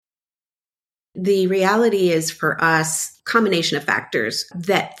The reality is for us, combination of factors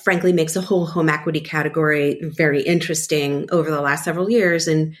that frankly makes the whole home equity category very interesting over the last several years.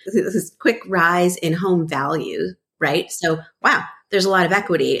 And this quick rise in home value, right? So, wow, there's a lot of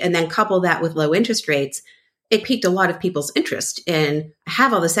equity. And then couple that with low interest rates, it piqued a lot of people's interest in I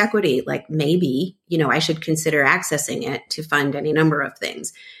have all this equity, like maybe, I should consider accessing it to fund any number of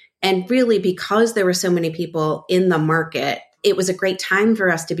things. And really, because there were so many people in the market, it was a great time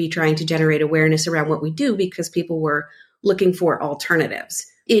for us to be trying to generate awareness around what we do because people were looking for alternatives.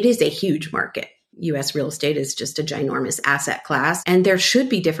 It is a huge market. U.S. real estate is just a ginormous asset class. And there should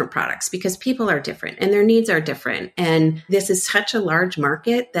be different products because people are different and their needs are different. And this is such a large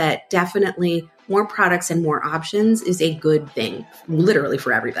market that definitely more products and more options is a good thing, literally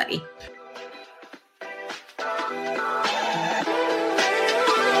for everybody.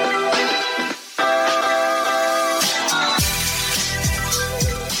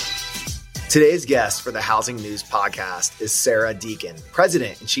 Today's guest for the Housing News Podcast is Sarah Dekin,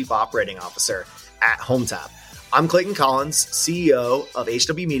 President and Chief Operating Officer at Hometap. I'm Clayton Collins, CEO of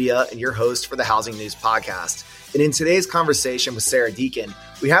HW Media and your host for the Housing News Podcast. And in today's conversation with Sarah Dekin,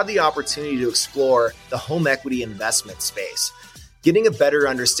 we have the opportunity to explore the home equity investment space, getting a better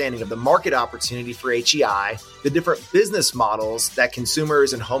understanding of the market opportunity for HEI, the different business models that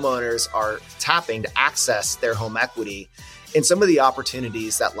consumers and homeowners are tapping to access their home equity, and some of the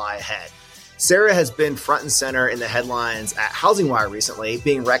opportunities that lie ahead. Sarah has been front and center in the headlines at HousingWire recently,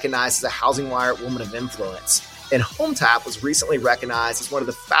 being recognized as a HousingWire Woman of Influence. And Hometap was recently recognized as one of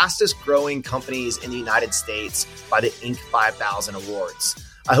the fastest growing companies in the United States by the Inc. 5000 Awards.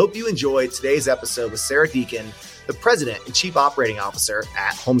 I hope you enjoyed today's episode with Sarah Dekin, the President and Chief Operating Officer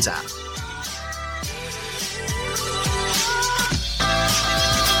at Hometap.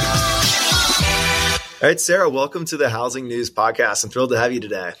 All right, Sarah, welcome to the Housing News Podcast. I'm thrilled to have you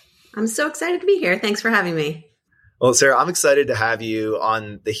today. I'm so excited to be here. Thanks for having me. Well, Sarah, I'm excited to have you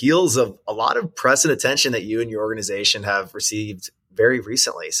on the heels of a lot of press and attention that you and your organization have received very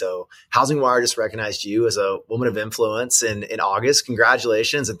recently. So HousingWire just recognized you as a woman of influence in August.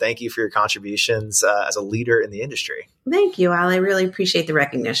 Congratulations, and thank you for your contributions as a leader in the industry. Thank you, Al. I really appreciate the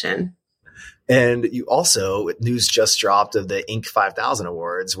recognition. And you also, news just dropped of the Inc. 5000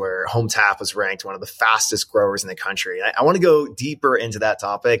 Awards, where Hometap was ranked one of the fastest growers in the country. I want to go deeper into that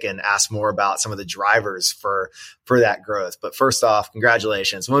topic and ask more about some of the drivers for that growth. But first off,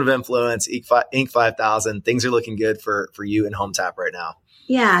 congratulations. Woman of Influence, Inc. 5000. Things are looking good for you and Hometap right now.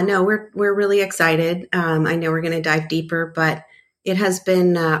 Yeah, no, we're really excited. I know we're going to dive deeper, but it has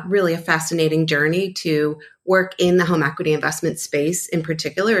been really a fascinating journey to work in the home equity investment space in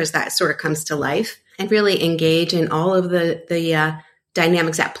particular as that sort of comes to life and really engage in all of the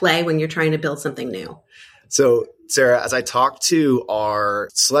dynamics at play when you're trying to build something new. So, Sarah, as I talked to our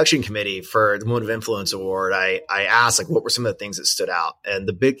selection committee for the Woman of Influence Award, I asked, what were some of the things that stood out? And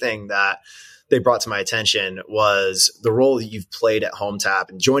the big thing that they brought to my attention was the role that you've played at Hometap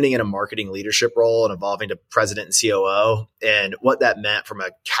and joining in a marketing leadership role and evolving to president and COO, and what that meant from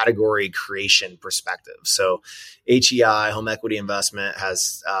a category creation perspective. So HEI, home equity investment,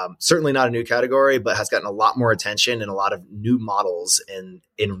 has certainly not a new category, but has gotten a lot more attention and a lot of new models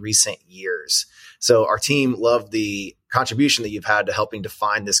in recent years. So our team loved the contribution that you've had to helping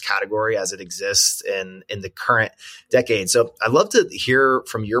define this category as it exists in the current decade. So I'd love to hear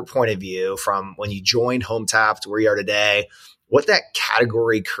from your point of view, from when you joined Hometap to where you are today, what that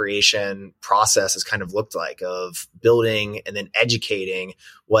category creation process has kind of looked like, of building and then educating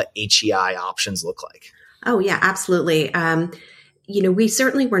what HEI options look like. Oh, yeah, absolutely. We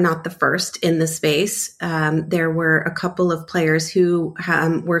certainly were not the first in the space. There were a couple of players who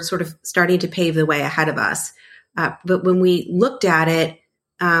were sort of starting to pave the way ahead of us. But when we looked at it,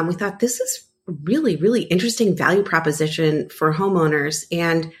 we thought this is a really, really interesting value proposition for homeowners.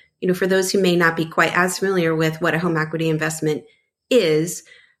 And, for those who may not be quite as familiar with what a home equity investment is,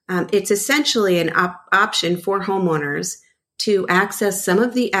 it's essentially an option for homeowners to access some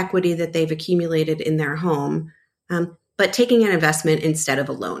of the equity that they've accumulated in their home, but taking an investment instead of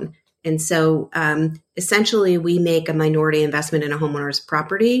a loan. And so essentially, we make a minority investment in a homeowner's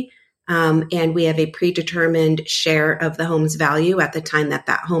property. And we have a predetermined share of the home's value at the time that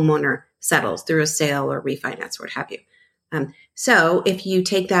homeowner settles through a sale or refinance or what have you. So if you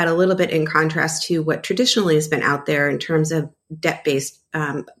take that a little bit in contrast to what traditionally has been out there in terms of debt-based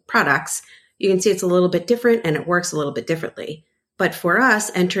products, you can see it's a little bit different and it works a little bit differently. But for us,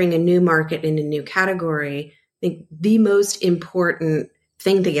 entering a new market in a new category, I think the most important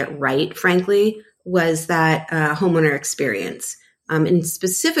thing to get right, frankly, was that homeowner experience. And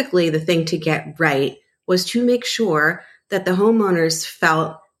specifically, the thing to get right was to make sure that the homeowners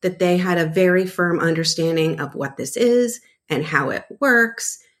felt that they had a very firm understanding of what this is and how it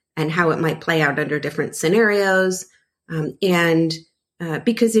works and how it might play out under different scenarios.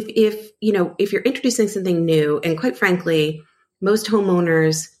 Because if you're introducing something new, and quite frankly, most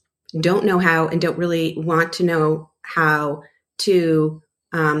homeowners don't know how and don't really want to know how to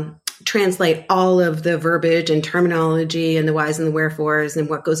translate all of the verbiage and terminology and the whys and the wherefores and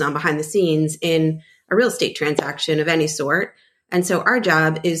what goes on behind the scenes in a real estate transaction of any sort. And so our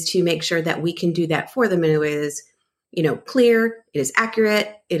job is to make sure that we can do that for them in a way that is, clear, it is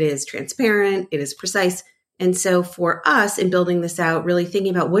accurate, it is transparent, it is precise. And so for us in building this out, really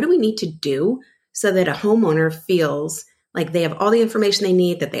thinking about what do we need to do so that a homeowner feels like they have all the information they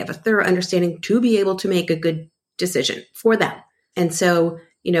need, that they have a thorough understanding to be able to make a good decision for them. And so,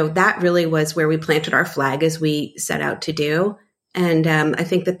 that really was where we planted our flag as we set out to do. And I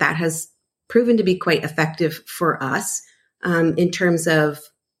think that has proven to be quite effective for us in terms of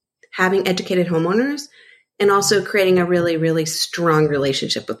having educated homeowners and also creating a really, really strong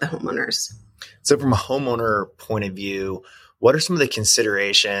relationship with the homeowners. So from a homeowner point of view, what are some of the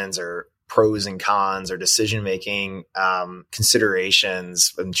considerations or pros and cons or decision-making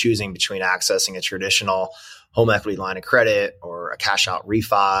considerations when choosing between accessing a traditional home equity line of credit or a cash out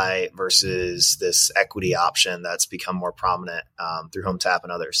refi versus this equity option that's become more prominent through Hometap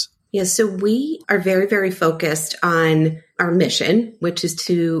and others? Yes, so we are very, very focused on our mission, which is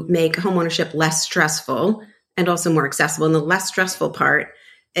to make homeownership less stressful and also more accessible. And the less stressful part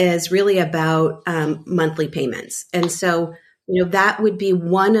is really about monthly payments. And so, that would be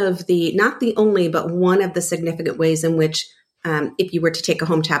one of the, not the only, but one of the significant ways in which if you were to take a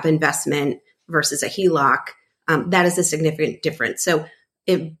Hometap investment versus a HELOC, that is a significant difference. So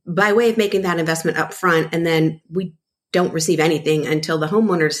by way of making that investment up front, and then we don't receive anything until the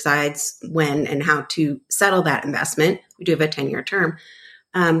homeowner decides when and how to settle that investment. We do have a 10-year term.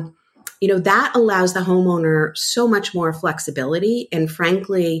 That allows the homeowner so much more flexibility and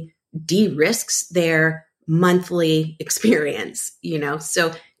frankly, de-risks their monthly experience,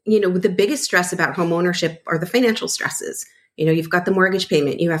 So, the biggest stress about homeownership are the financial stresses. You've got the mortgage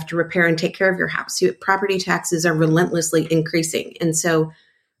payment, you have to repair and take care of your house. Property taxes are relentlessly increasing. And so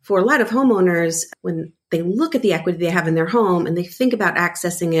for a lot of homeowners, when they look at the equity they have in their home and they think about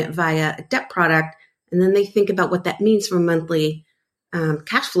accessing it via a debt product, and then they think about what that means from a monthly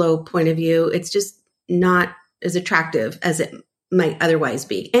cash flow point of view, it's just not as attractive as it might otherwise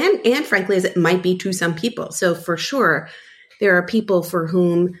be. And frankly, as it might be to some people. So for sure, there are people for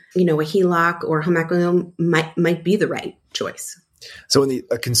whom, a HELOC or home equity loan might be the right choice. So when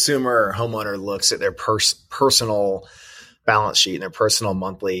a consumer or homeowner looks at their personal balance sheet and their personal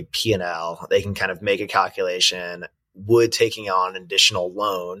monthly P&L, they can kind of make a calculation. Would taking on an additional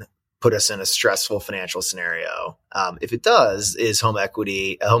loan put us in a stressful financial scenario? If it does, is a home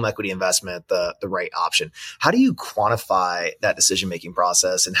equity investment the right option? How do you quantify that decision-making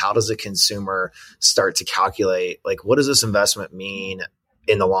process? And how does a consumer start to calculate, what does this investment mean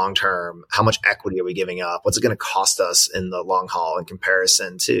in the long term? How much equity are we giving up? What's it going to cost us in the long haul in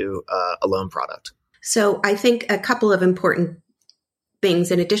comparison to a loan product? So I think a couple of important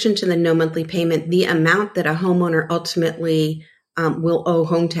things, in addition to the no monthly payment, the amount that a homeowner ultimately will owe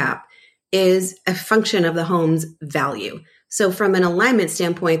Hometap is a function of the home's value. So from an alignment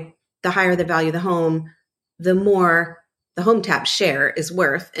standpoint, the higher the value of the home, the more the Hometap share is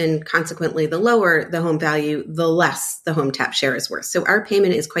worth. And consequently, the lower the home value, the less the Hometap share is worth. So our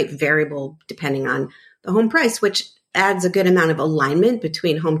payment is quite variable depending on the home price, which adds a good amount of alignment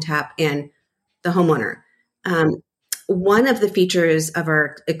between Hometap and the homeowner. One of the features of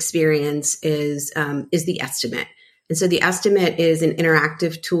our experience is the estimate. And so the estimate is an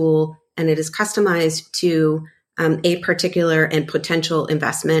interactive tool, and it is customized to a particular and potential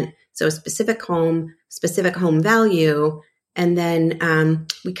investment. So a specific home value, and then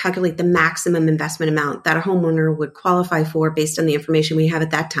we calculate the maximum investment amount that a homeowner would qualify for based on the information we have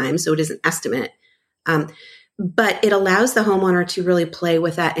at that time. So it is an estimate. But it allows the homeowner to really play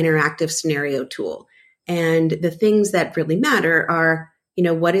with that interactive scenario tool. And the things that really matter are,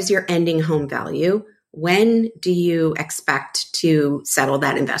 what is your ending home value? When do you expect to settle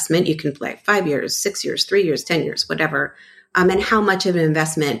that investment? You can play 5 years, 6 years, 3 years, 10 years, whatever. And how much of an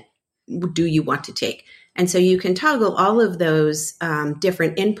investment do you want to take? And so you can toggle all of those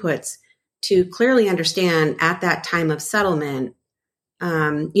different inputs to clearly understand at that time of settlement,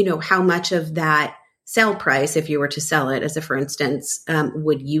 how much of that sale price, if you were to sell it, as a for instance,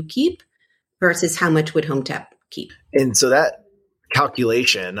 would you keep versus how much would Hometap keep? And so that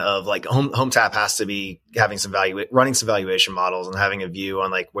calculation of like Hometap has to be having running some valuation models and having a view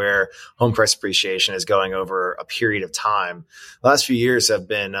on like where home price appreciation is going over a period of time. The last few years have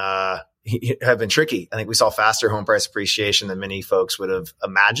been tricky. I think we saw faster home price appreciation than many folks would have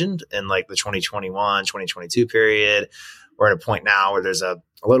imagined in like the 2021, 2022 period. We're at a point now where there's a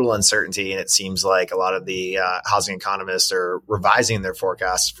little uncertainty, and it seems like a lot of the housing economists are revising their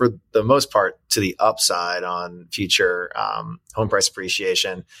forecasts for the most part to the upside on future home price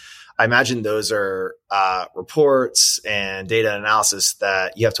appreciation. I imagine those are reports and data analysis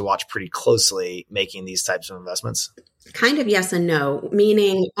that you have to watch pretty closely making these types of investments. Kind of yes and no,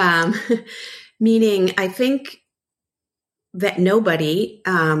 meaning I think that nobody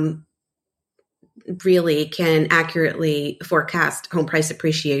really can accurately forecast home price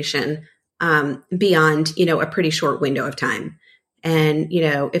appreciation beyond, a pretty short window of time. And,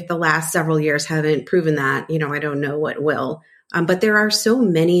 if the last several years haven't proven that, I don't know what will. But there are so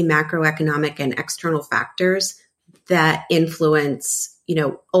many macroeconomic and external factors that influence,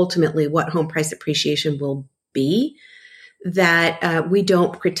 ultimately what home price appreciation will be, that we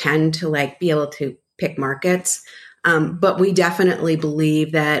don't pretend to like be able to pick markets. But we definitely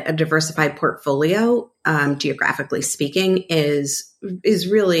believe that a diversified portfolio, geographically speaking, is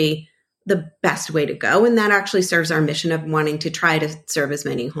really the best way to go. And that actually serves our mission of wanting to try to serve as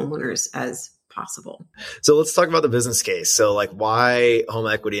many homeowners as possible. So let's talk about the business case. So like why home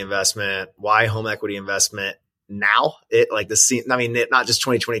equity investment? Why home equity investment now? Not just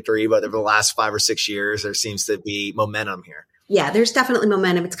 2023, but over the last 5 or 6 years, there seems to be momentum here. Yeah, there's definitely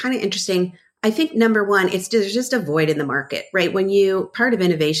momentum. It's kind of interesting. I think number one, there's just a void in the market, right? Part of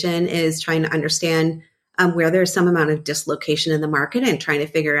innovation is trying to understand where there's some amount of dislocation in the market and trying to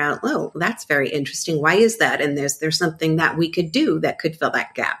figure out, oh, that's very interesting. Why is that? And there's something that we could do that could fill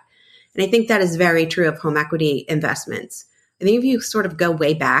that gap. And I think that is very true of home equity investments. I think if you sort of go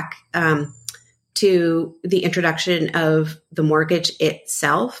way back to the introduction of the mortgage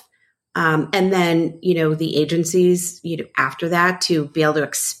itself, and then, the agencies, after that to be able to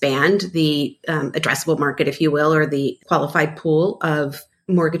expand the addressable market, if you will, or the qualified pool of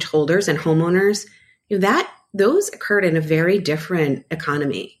mortgage holders and homeowners, those occurred in a very different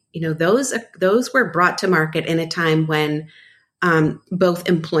economy. Those were brought to market in a time when both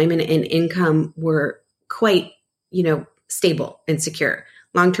employment and income were quite, stable and secure.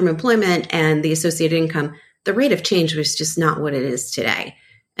 Long-term employment and the associated income, the rate of change was just not what it is today.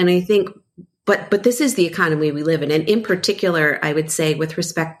 And I think, but this is the economy we live in. And in particular, I would say with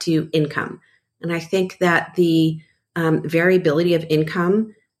respect to income. And I think that the variability of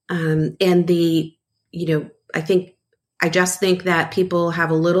income and I just think that people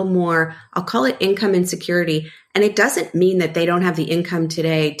have a little more, I'll call it income insecurity. And it doesn't mean that they don't have the income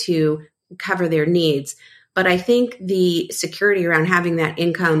today to cover their needs. But I think the security around having that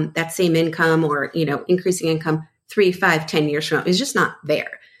income, that same income or, increasing income 3, 5, 10 years from now is just not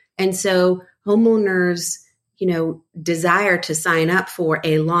there. And so homeowners, desire to sign up for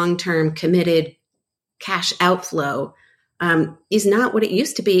a long-term committed cash outflow is not what it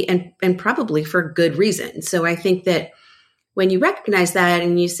used to be, and probably for good reason. So I think that when you recognize that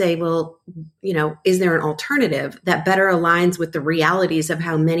and you say, well, is there an alternative that better aligns with the realities of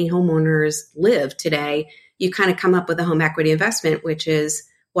how many homeowners live today, you kind of come up with a home equity investment, which is,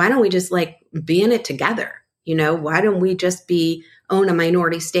 why don't we just be in it together? Why don't we just own a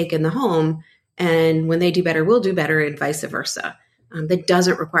minority stake in the home? And when they do better, we'll do better, and vice versa. That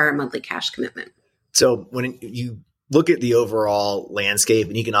doesn't require a monthly cash commitment. So when you look at the overall landscape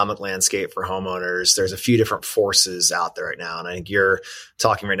and economic landscape for homeowners, there's a few different forces out there right now. And I think you're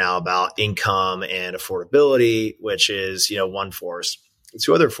talking right now about income and affordability, which is, one force.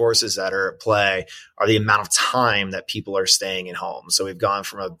 Two other forces that are at play are the amount of time that people are staying in homes. So we've gone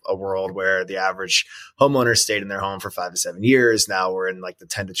from a world where the average homeowner stayed in their home for 5 to 7 years. Now we're in the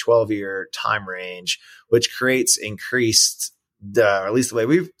 10 to 12 year time range, which creates increased, or at least the way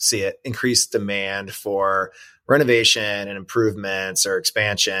we see it, increased demand for renovation and improvements or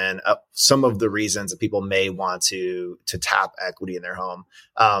expansion. Some of the reasons that people may want to tap equity in their home.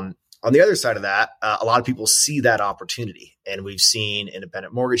 On the other side of that, a lot of people see that opportunity, and we've seen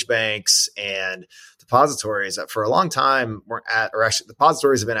independent mortgage banks and depositories that for a long time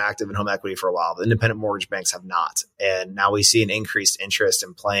depositories have been active in home equity for a while, but independent mortgage banks have not. And now we see an increased interest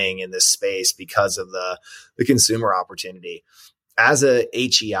in playing in this space because of the consumer opportunity. As a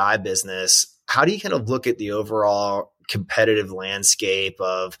HEI business, how do you kind of look at the overall competitive landscape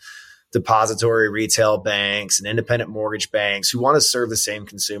of depository retail banks and independent mortgage banks who want to serve the same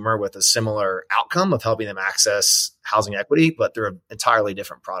consumer with a similar outcome of helping them access housing equity, but they're an entirely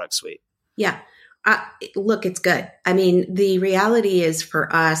different product suite? Yeah. Uh, Look, it's good. I mean, the reality is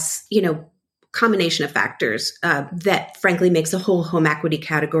for us, combination of factors that frankly makes the whole home equity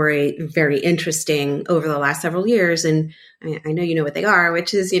category very interesting over the last several years. And I know you know what they are,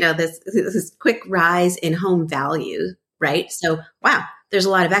 which is, this quick rise in home value, right? So, wow, there's a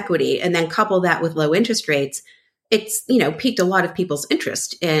lot of equity. And then couple that with low interest rates, it's, piqued a lot of people's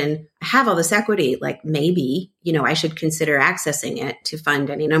interest in I have all this equity, like maybe, I should consider accessing it to fund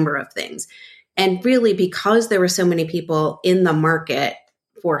any number of things. And really, because there were so many people in the market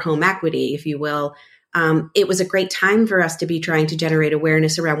for home equity, if you will, it was a great time for us to be trying to generate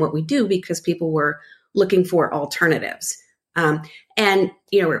awareness around what we do because people were looking for alternatives. And,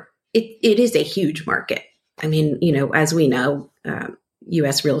 it is a huge market. I memean, as we know,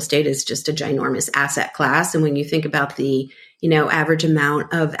 U.S. real estate is just a ginormous asset class. And when you think about the, average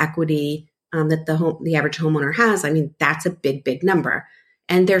amount of equity that the average homeowner has, I mean, that's a big, big number.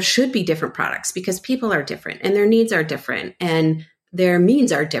 And there should be different products because people are different and their needs are different and their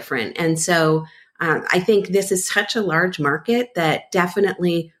means are different. And so I think this is such a large market that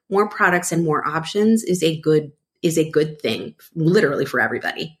definitely more products and more options is a good thing, literally for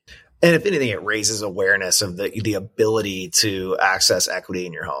everybody. And if anything, it raises awareness of the ability to access equity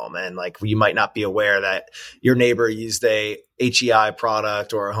in your home. And like, you might not be aware that your neighbor used a HEI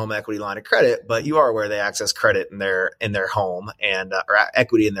product or a home equity line of credit, but you are aware they access credit in their home and or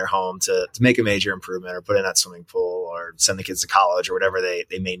equity in their home to make a major improvement or put in that swimming pool or send the kids to college or whatever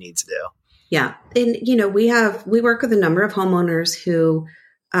they may need to do. Yeah. And, we work with a number of homeowners who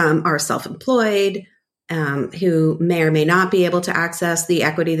are self-employed, who may or may not be able to access the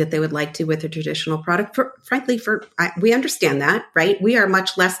equity that they would like to with a traditional product. We understand that, right? We are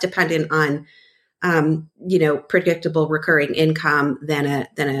much less dependent on, predictable recurring income than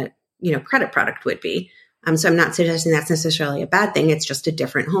a credit product would be. So I'm not suggesting that's necessarily a bad thing. It's just a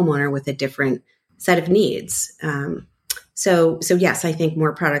different homeowner with a different set of needs. So yes, I think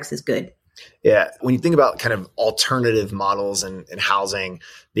more products is good. Yeah. When you think about kind of alternative models and housing,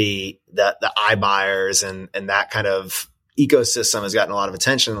 the iBuyers and that kind of ecosystem has gotten a lot of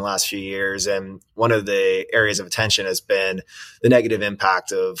attention in the last few years. And one of the areas of attention has been the negative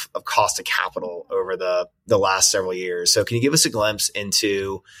impact of cost of capital over the last several years. So can you give us a glimpse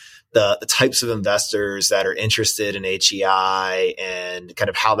into the types of investors that are interested in HEI and kind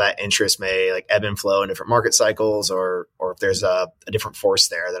of how that interest may like ebb and flow in different market cycles or if there's a different force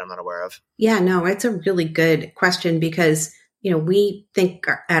there that I'm not aware of? Yeah, no, it's a really good question because, we think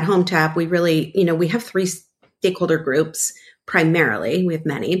at Hometap, we really, we have three stakeholder groups primarily. We have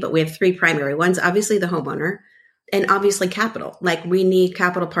many, but we have three primary ones. Obviously the homeowner and obviously capital. Like we need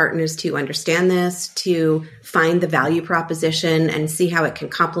capital partners to understand this, to find the value proposition and see how it can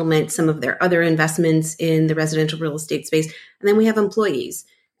complement some of their other investments in the residential real estate space. And then we have employees,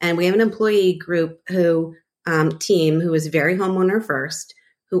 and we have an employee group team who is very homeowner first,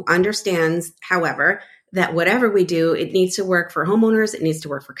 who understands, however, that whatever we do, it needs to work for homeowners, it needs to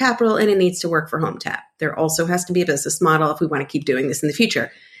work for capital, and it needs to work for Hometap. There also has to be a business model if we want to keep doing this in the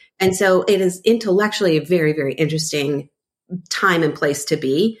future. And so it is intellectually a very, very interesting time and place to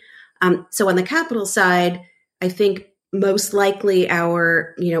be. So on the capital side, I think most likely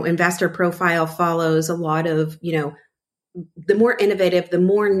our, investor profile follows a lot of, the more innovative, the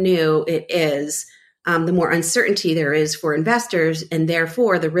more new it is, the more uncertainty there is for investors. And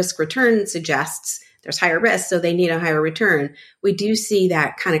therefore the risk return suggests there's higher risk, so they need a higher return. We do see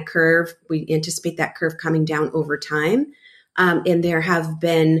that kind of curve. We anticipate that curve coming down over time. And there have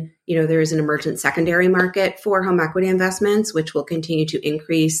been, there is an emergent secondary market for home equity investments, which will continue to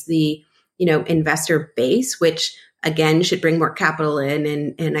increase the, investor base, which again should bring more capital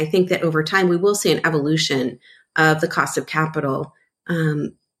in. And I think that over time we will see an evolution of the cost of capital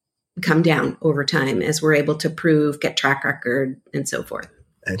come down over time as we're able to prove, get track record, and so forth.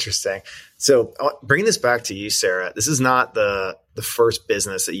 Interesting. So bringing this back to you, Sarah, this is not the first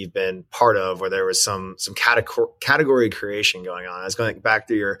business that you've been part of where there was some category creation going on. I was going back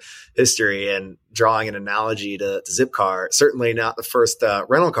through your history and drawing an analogy to Zipcar. Certainly not the first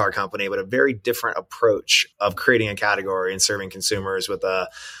rental car company, but a very different approach of creating a category and serving consumers with a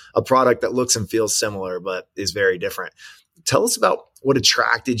product that looks and feels similar, but is very different. Tell us about what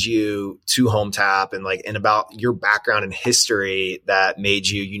attracted you to Hometap and about your background and history that made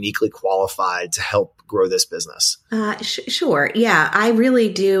you uniquely qualified to help grow this business. Sure. Yeah, I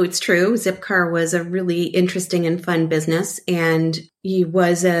really do. It's true. Zipcar was a really interesting and fun business. And he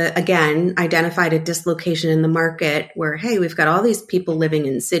was, again, identified a dislocation in the market where, hey, we've got all these people living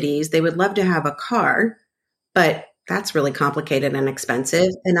in cities. They would love to have a car, but that's really complicated and expensive.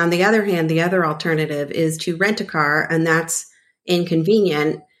 And on the other hand, the other alternative is to rent a car, and that's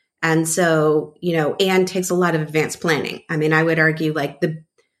inconvenient And so, and takes a lot of advanced planning. I mean, I would argue like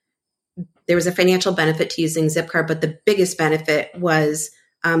there was a financial benefit to using Zipcar, but the biggest benefit was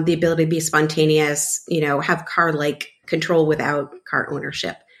the ability to be spontaneous, have car-like control without car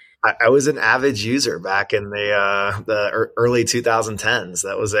ownership. I was an avid user back in the early 2010s.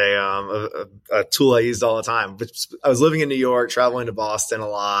 That was a tool I used all the time. But I was living in New York, traveling to Boston a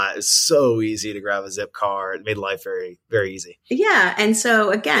lot. It's so easy to grab a zip car. It made life very, very easy. Yeah. And so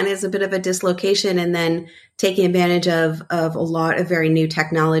again, it's a bit of a dislocation, and then taking advantage of a lot of very new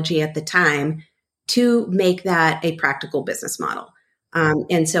technology at the time to make that a practical business model.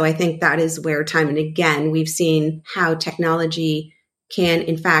 And so I think that is where time and again, we've seen how technology can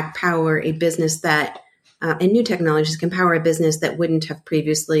in fact power a business and new technologies can power a business that wouldn't have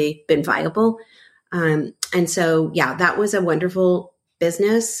previously been viable. And so, yeah, that was a wonderful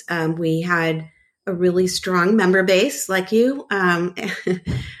business. We had a really strong member base like you.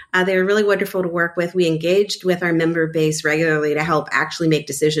 They were really wonderful to work with. We engaged with our member base regularly to help actually make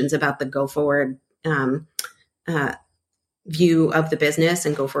decisions about the go forward view of the business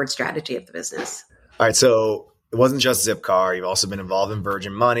and go forward strategy of the business. All right. So it wasn't just Zipcar. You've also been involved in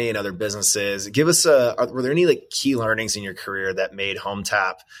Virgin Money and other businesses. Give us were there any like key learnings in your career that made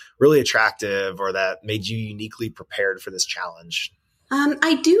Hometap really attractive or that made you uniquely prepared for this challenge?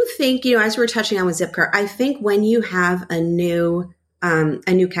 I do think, as we're touching on with Zipcar, I think when you have a new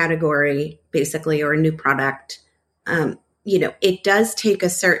category, basically, or a new product, it does take a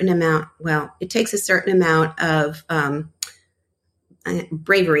certain amount. Well, it takes a certain amount of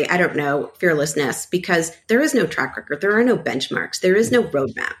bravery, I don't know, fearlessness, because there is no track record. There are no benchmarks. There is no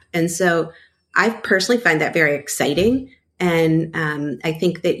roadmap. And so I personally find that very exciting. And I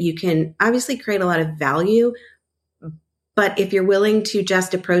think that you can obviously create a lot of value. But if you're willing to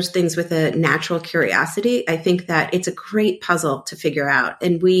just approach things with a natural curiosity, I think that it's a great puzzle to figure out.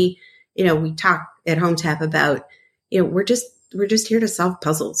 And we talk at Hometap about, we're just here to solve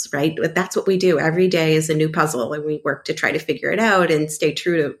puzzles, right? That's what we do. Every day is a new puzzle, and we work to try to figure it out and stay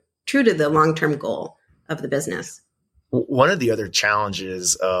true to the long-term goal of the business. One of the other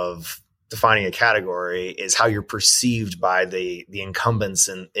challenges of defining a category is how you're perceived by the incumbents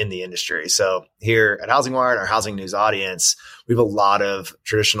in the industry. So here at Housing Wire and our Housing News audience, we have a lot of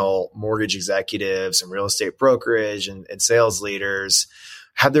traditional mortgage executives and real estate brokerage and sales leaders.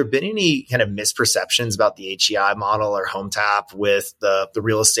 Have there been any kind of misperceptions about the HEI model or Hometap with the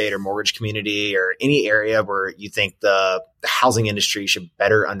real estate or mortgage community, or any area where you think the housing industry should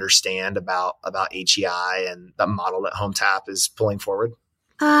better understand about HEI and the model that Hometap is pulling forward?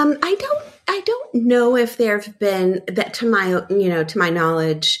 I don't know if there have been, that to my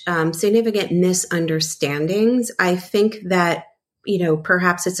knowledge, significant misunderstandings. I think that,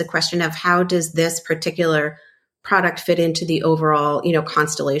 perhaps it's a question of how does this particular product fit into the overall,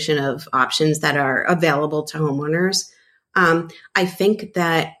 constellation of options that are available to homeowners. I think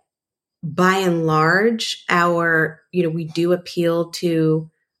that by and large, we do appeal to,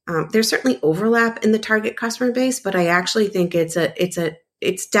 there's certainly overlap in the target customer base, but I actually think it's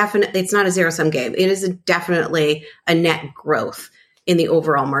not a zero-sum game. It is definitely a net growth in the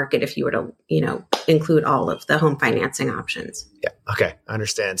overall market if you were to, include all of the home financing options. Yeah. Okay. I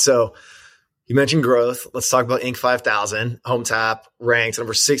understand. So you mentioned growth. Let's talk about Inc. 5000. Hometap ranks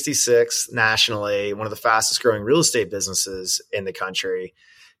number 66 nationally, one of the fastest growing real estate businesses in the country.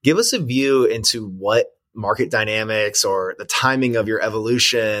 Give us a view into what market dynamics or the timing of your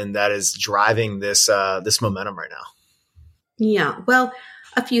evolution that is driving this momentum right now. Yeah, well,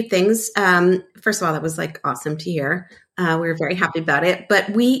 a few things. First of all, that was awesome to hear. We were very happy about it, but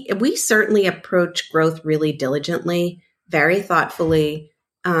we certainly approach growth really diligently, very thoughtfully.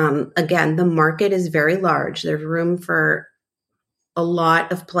 Again, the market is very large. There's room for a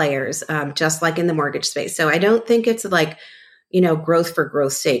lot of players, just like in the mortgage space. So I don't think it's growth for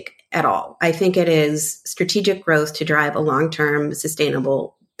growth's sake at all. I think it is strategic growth to drive a long-term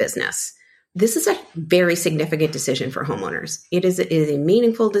sustainable business. This is a very significant decision for homeowners. It is a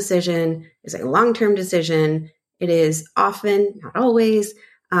meaningful decision. It's a long-term decision. It is often, not always,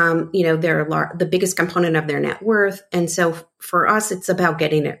 they're the biggest component of their net worth. And so for us, it's about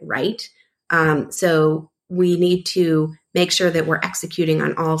getting it right. So we need to make sure that we're executing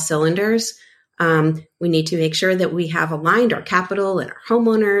on all cylinders. We need to make sure that we have aligned our capital and our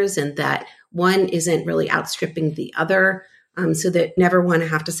homeowners, and that one isn't really outstripping the other, so that never want to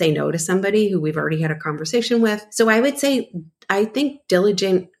have to say no to somebody who we've already had a conversation with. So I would say, I think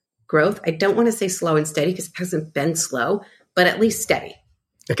diligent growth, I don't want to say slow and steady because it hasn't been slow, but at least steady.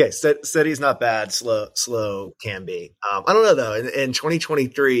 Okay, steady's not bad. Slow can be. I don't know though. In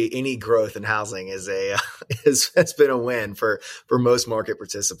 2023, any growth in housing is a has been a win for most market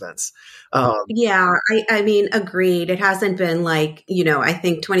participants. Yeah, I mean, agreed. It hasn't been like, I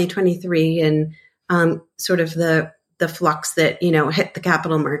think 2023 and sort of the flux that, hit the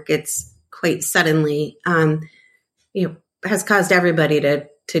capital markets quite suddenly, has caused everybody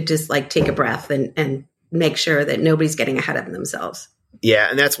to just like take a breath and make sure that nobody's getting ahead of themselves. Yeah,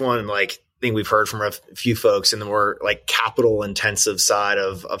 and that's one like thing we've heard from a few folks in the more like capital intensive side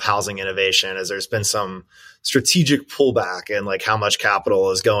of housing innovation, is there's been some strategic pullback in like how much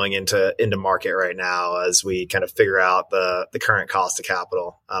capital is going into market right now as we kind of figure out the current cost of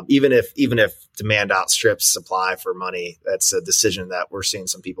capital. Even if demand outstrips supply for money, that's a decision that we're seeing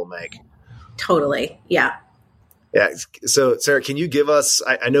some people make. Totally. Yeah. Yeah. So, Sarah, can you give us,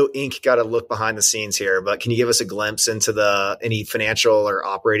 I know Inc. got a look behind the scenes here, but can you give us a glimpse into any financial or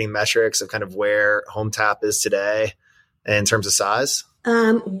operating metrics of kind of where Hometap is today in terms of size?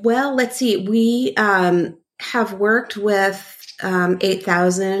 Well, let's see. We have worked with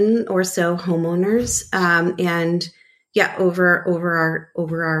 8,000 or so homeowners, and yeah, over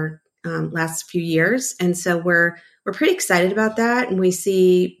our last few years, and so we're pretty excited about that, and we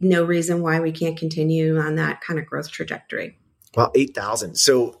see no reason why we can't continue on that kind of growth trajectory. Well, 8,000.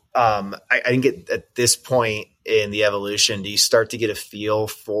 So I didn't get at this point in the evolution, do you start to get a feel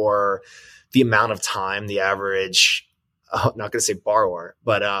for the amount of time the average, I'm not going to say borrower,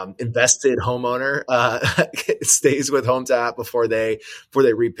 but invested homeowner stays with Hometap before they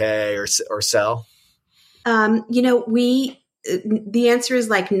repay or sell? The answer is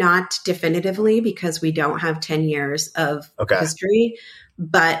like not definitively, because we don't have 10 years of history,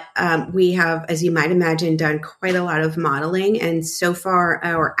 but we have, as you might imagine, done quite a lot of modeling. And so far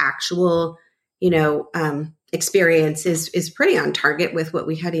our actual, experience is pretty on target with what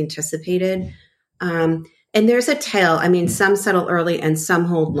we had anticipated. And there's a tail. I mean, some settle early and some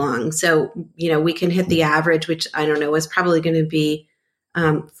hold long. So, we can hit the average, which I don't know, is probably going to be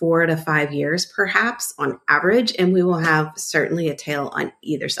 4 to 5 years, perhaps on average. And we will have certainly a tail on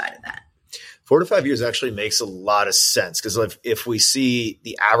either side of that. 4 to 5 years actually makes a lot of sense, because if we see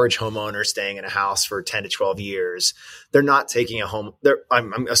the average homeowner staying in a house for 10 to 12 years, they're not taking a home.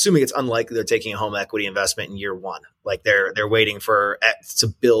 I'm assuming it's unlikely they're taking a home equity investment in year one. Like they're waiting to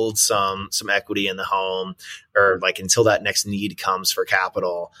build some equity in the home, or like until that next need comes for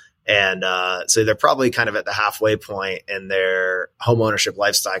capital. And so they're probably kind of at the halfway point in their home ownership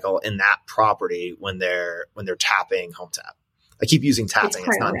life cycle in that property when they're tapping Hometap. I keep using tapping.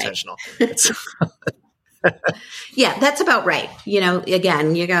 It's not intentional. Yeah, that's about right.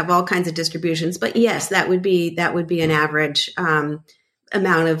 Again, you have all kinds of distributions, but yes, that would be an average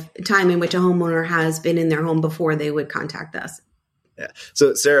amount of time in which a homeowner has been in their home before they would contact us. Yeah.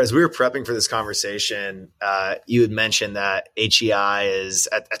 So, Sarah, as we were prepping for this conversation, you had mentioned that HEI is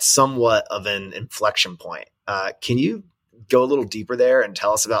at somewhat of an inflection point. Can you go a little deeper there and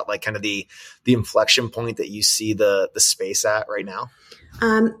tell us about like kind of the inflection point that you see the space at right now?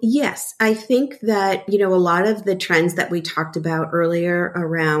 Yes, I think that, a lot of the trends that we talked about earlier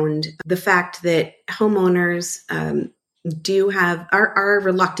around the fact that homeowners are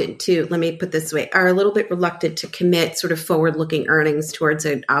reluctant to, let me put this way, are a little bit reluctant to commit sort of forward-looking earnings towards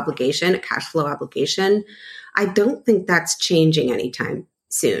an obligation, a cash flow obligation. I don't think that's changing anytime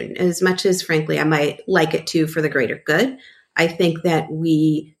soon, as much as frankly I might like it to for the greater good. I think that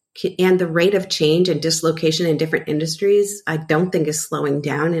and the rate of change and dislocation in different industries, I don't think is slowing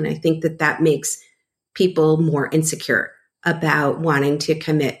down. And I think that makes people more insecure about wanting to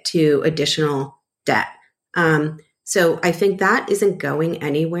commit to additional debt. So I think that isn't going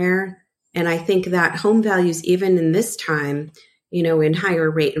anywhere. And I think that home values, even in this time, in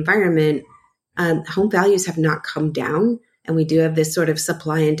higher rate environment, home values have not come down. And we do have this sort of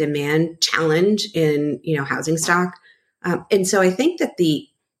supply and demand challenge in, housing stock. And so I think that the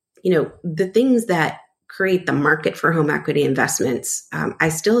things that create the market for home equity investments, I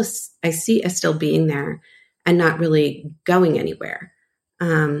see as still being there and not really going anywhere.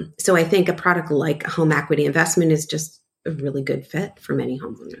 So I think a product like a home equity investment is just a really good fit for many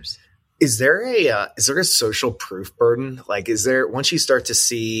homeowners. Is there a social proof burden? Like, once you start to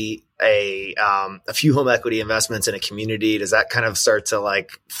see a few home equity investments in a community, does that kind of start to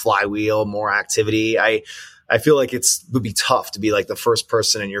like flywheel more activity? I feel like would be tough to be like the first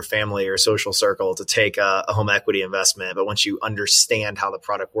person in your family or social circle to take a home equity investment. But once you understand how the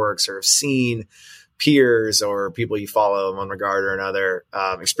product works, or have seen peers or people you follow in one regard or another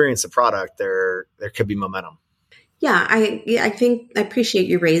experience the product, there could be momentum. Yeah, I think I appreciate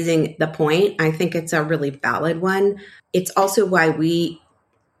you raising the point. I think it's a really valid one. It's also why we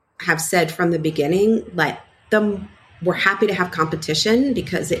have said from the beginning, let them, we're happy to have competition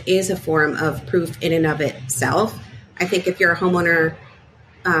because it is a form of proof in and of itself. I think if you're a homeowner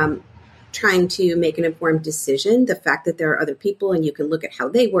trying to make an informed decision, the fact that there are other people and you can look at how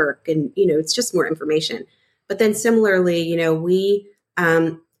they work and, it's just more information. But then similarly, we,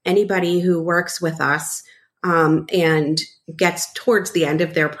 anybody who works with us and gets towards the end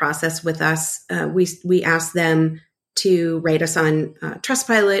of their process with us, we ask them to rate us on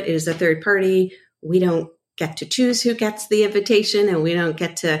Trustpilot. It is a third party. We don't get to choose who gets the invitation and we don't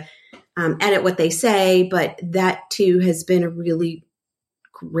get to edit what they say, but that too has been a really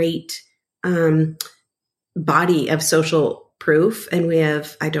great body of social proof. And we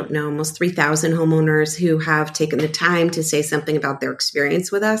have, almost 3,000 homeowners who have taken the time to say something about their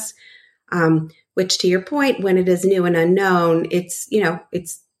experience with us, which to your point, when it is new and unknown, it's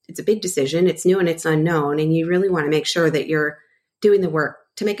a big decision. It's new and it's unknown. And you really want to make sure that you're doing the work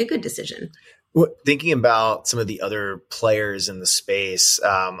to make a good decision. Well, thinking about some of the other players in the space,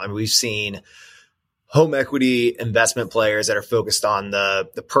 we've seen home equity investment players that are focused on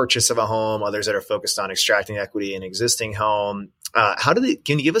the purchase of a home, others that are focused on extracting equity in existing home.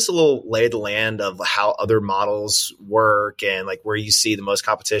 Can you give us a little lay of the land of how other models work and like where you see the most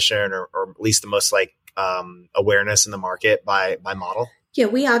competition or at least the most awareness in the market by model? Yeah,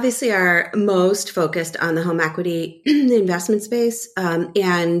 we obviously are most focused on the home equity investment space.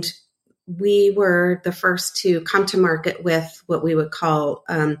 And we were the first to come to market with what we would call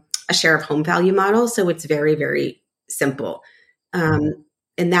a share of home value model. So it's very, very simple. And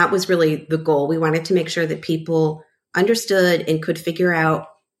that was really the goal. We wanted to make sure that people understood and could figure out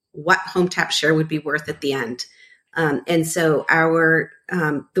what Hometap share would be worth at the end. And so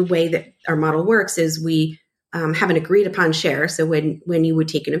the way that our model works is we have an agreed upon share. So when you would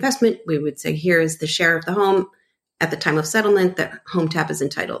take an investment, we would say, here is the share of the home at the time of settlement that Hometap is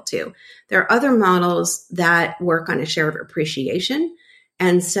entitled to. There are other models that work on a share of appreciation.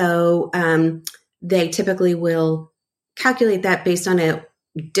 And so they typically will calculate that based on a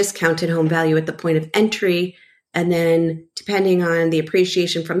discounted home value at the point of entry. And then depending on the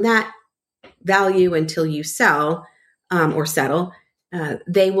appreciation from that value until you sell or settle,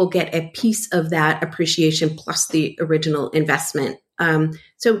 they will get a piece of that appreciation plus the original investment.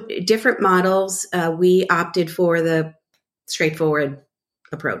 So different models, we opted for the straightforward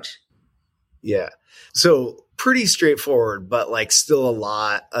approach. Yeah. So pretty straightforward, but still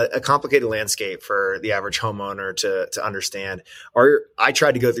a complicated landscape for the average homeowner to understand. I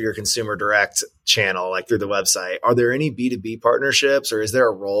tried to go through your consumer direct channel, through the website. Are there any B2B partnerships or is there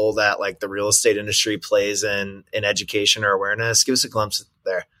a role that the real estate industry plays in education or awareness? Give us a glimpse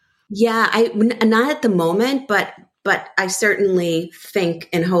there. Yeah, not at the moment, but I certainly think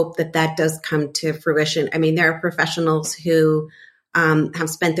and hope that does come to fruition. I mean, there are professionals who have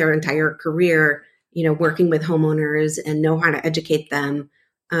spent their entire career, working with homeowners and know how to educate them.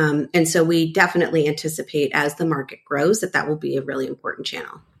 And so we definitely anticipate as the market grows that will be a really important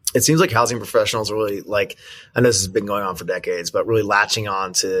channel. It seems like housing professionals are really I know this has been going on for decades, but really latching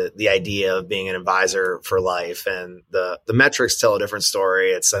on to the idea of being an advisor for life. And the metrics tell a different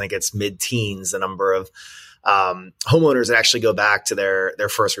story. I think it's mid-teens, the number of homeowners that actually go back to their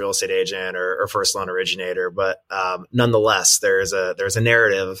first real estate agent or first loan originator. But nonetheless, there's a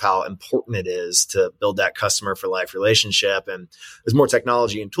narrative of how important it is to build that customer for life relationship. And there's more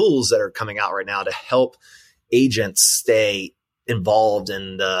technology and tools that are coming out right now to help agents stay involved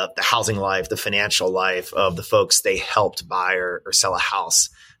in the housing life, the financial life of the folks they helped buy or sell a house.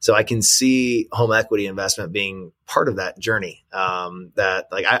 So I can see home equity investment being part of that journey.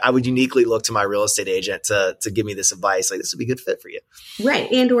 I would uniquely look to my real estate agent to give me this advice. This would be a good fit for you. Right.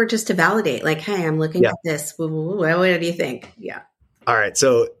 And or just to validate, hey, I'm looking at this. What do you think? Yeah. All right.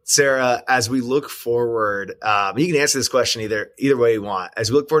 So Sarah, as we look forward, you can answer this question either way you want.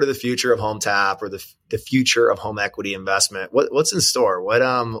 As we look forward to the future of Hometap or the future of home equity investment, what's in store? What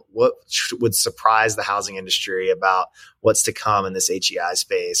would surprise the housing industry about what's to come in this HEI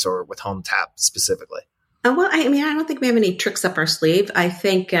space or with Hometap specifically? Well, I don't think we have any tricks up our sleeve. I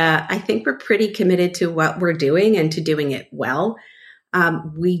think we're pretty committed to what we're doing and to doing it well.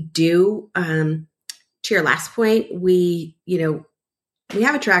 We do, to your last point, we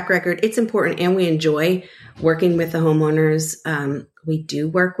have a track record. It's important and we enjoy working with the homeowners we do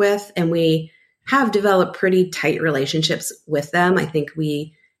work with, and we have developed pretty tight relationships with them. I think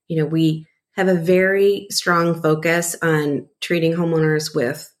we have a very strong focus on treating homeowners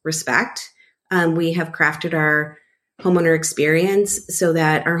with respect. We have crafted our homeowner experience so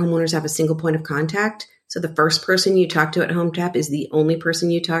that our homeowners have a single point of contact. So the first person you talk to at Hometap is the only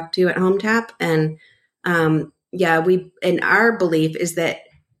person you talk to at Hometap. And and our belief is that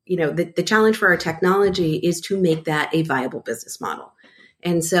the challenge for our technology is to make that a viable business model.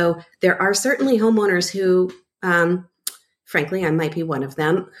 And so there are certainly homeowners who, frankly, I might be one of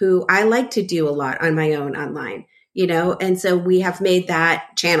them, who I like to do a lot on my own online, and so we have made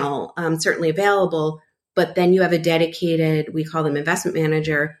that channel certainly available. But then you have a dedicated, we call them investment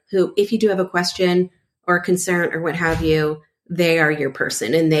manager, who, if you do have a question or a concern or what have you, they are your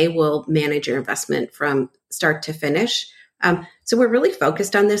person and they will manage your investment from start to finish. So we're really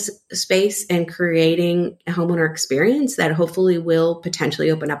focused on this space and creating a homeowner experience that hopefully will potentially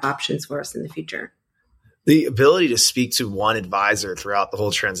open up options for us in the future. The ability to speak to one advisor throughout the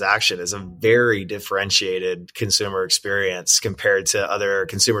whole transaction is a very differentiated consumer experience compared to other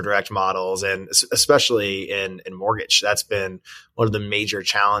consumer direct models, and especially in mortgage. That's been one of the major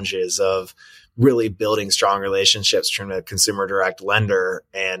challenges of really building strong relationships between a consumer direct lender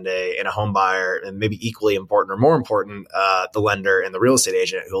and a home buyer, and maybe equally important or more important, the lender and the real estate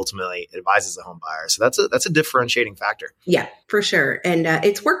agent who ultimately advises the home buyer. So that's a differentiating factor. Yeah, for sure. And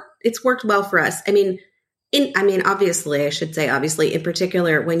it's worked well for us. Obviously, in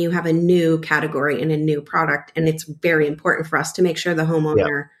particular, when you have a new category and a new product, and it's very important for us to make sure the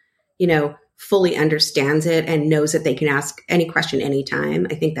homeowner, fully understands it and knows that they can ask any question anytime.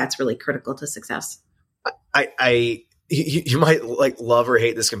 I think that's really critical to success. You might love or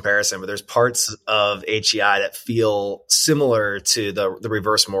hate this comparison, but there's parts of HEI that feel similar to the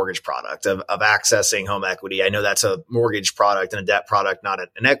reverse mortgage product of accessing home equity. I know that's a mortgage product and a debt product, not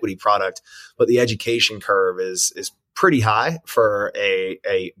an equity product, but the education curve is pretty high for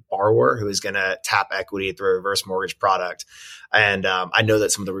a borrower who is going to tap equity through a reverse mortgage product. And I know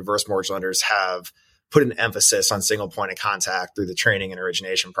that some of the reverse mortgage lenders have put an emphasis on single point of contact through the training and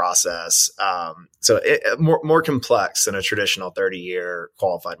origination process. So more complex than a traditional 30-year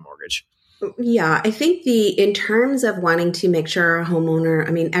qualified mortgage. Yeah, I think in terms of wanting to make sure a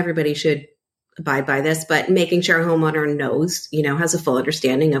homeowner, everybody should abide by this, but making sure a homeowner knows, has a full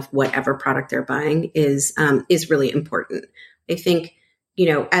understanding of whatever product they're buying is really important. I think,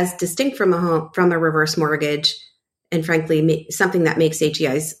 as distinct from a reverse mortgage, and frankly, something that makes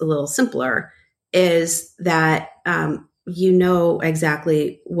HEIs a little simpler, is that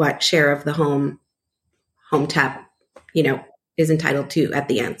exactly what share of the Hometap, is entitled to at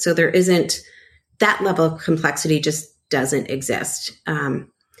the end. So there isn't that level of complexity, just doesn't exist. And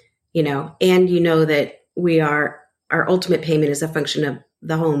that our ultimate payment is a function of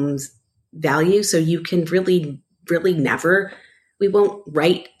the home's value. So you can really, really we won't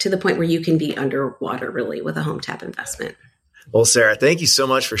write to the point where you can be underwater really with a Hometap investment. Well, Sarah, thank you so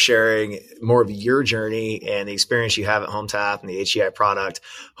much for sharing more of your journey and the experience you have at Hometap and the HEI product.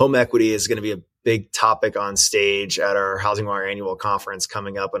 Home equity is going to be a big topic on stage at our Housing Wire annual conference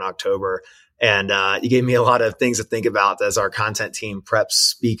coming up in October. And you gave me a lot of things to think about as our content team preps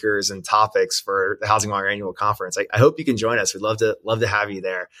speakers and topics for the Housing Wire annual conference. I hope you can join us. We'd love to have you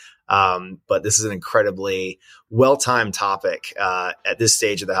there. But this is an incredibly well-timed topic at this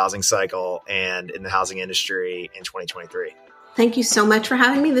stage of the housing cycle and in the housing industry in 2023. Thank you so much for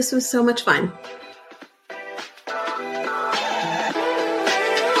having me. This was so much fun.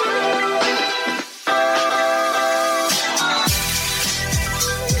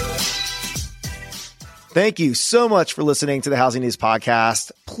 Thank you so much for listening to the Housing News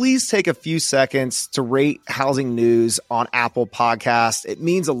Podcast. Please take a few seconds to rate Housing News on Apple Podcasts. It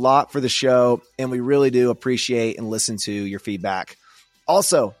means a lot for the show, and we really do appreciate and listen to your feedback.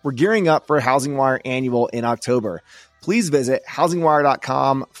 Also, we're gearing up for Housing Wire Annual in October. Please visit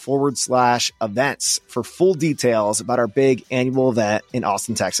housingwire.com/events for full details about our big annual event in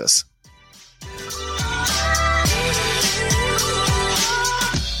Austin, Texas.